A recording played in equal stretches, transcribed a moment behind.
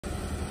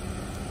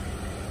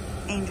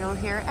Angel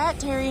here at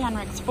Terry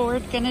Henricks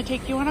Ford. Gonna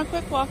take you on a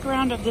quick walk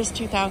around of this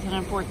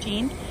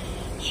 2014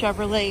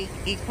 Chevrolet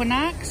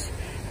Equinox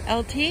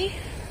LT.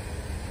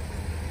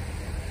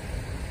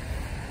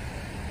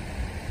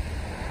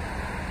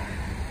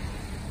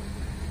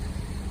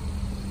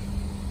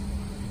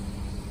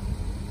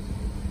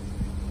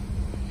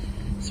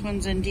 This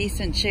one's in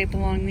decent shape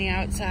along the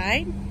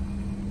outside.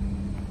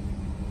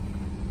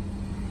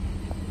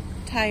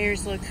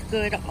 Tires look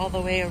good all the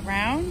way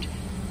around.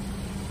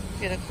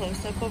 Get a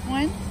close-up of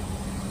one.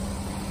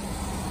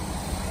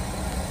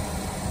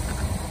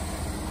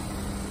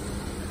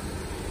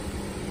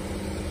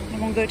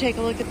 And we'll go take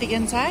a look at the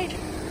inside.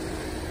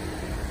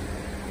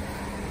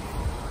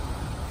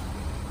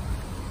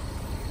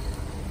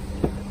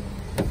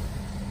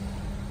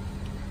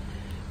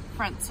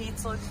 Front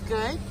seats look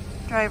good.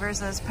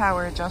 Driver's is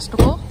power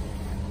adjustable.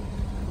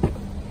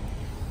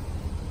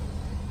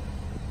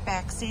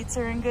 Back seats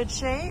are in good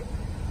shape.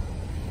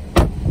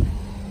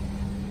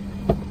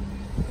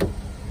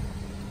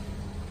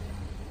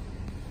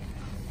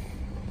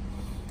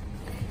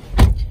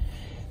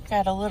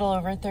 Got a little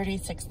over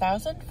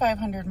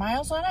 36,500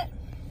 miles on it.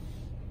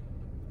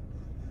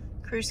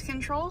 Cruise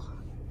control,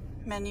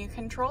 menu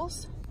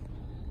controls,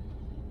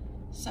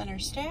 center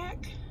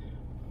stack.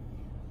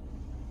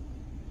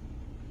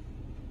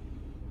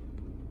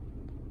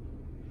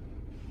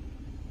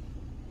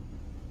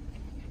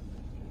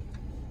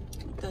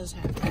 It does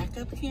have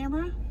backup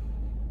camera.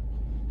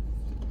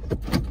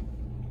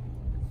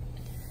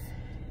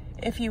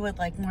 If you would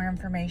like more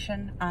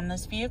information on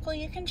this vehicle,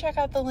 you can check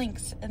out the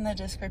links in the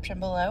description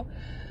below,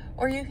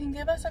 or you can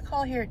give us a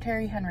call here at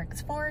Terry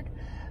Henricks Ford,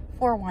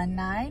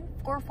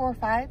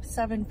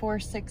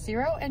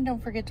 419-445-7460, and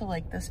don't forget to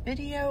like this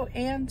video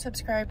and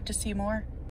subscribe to see more.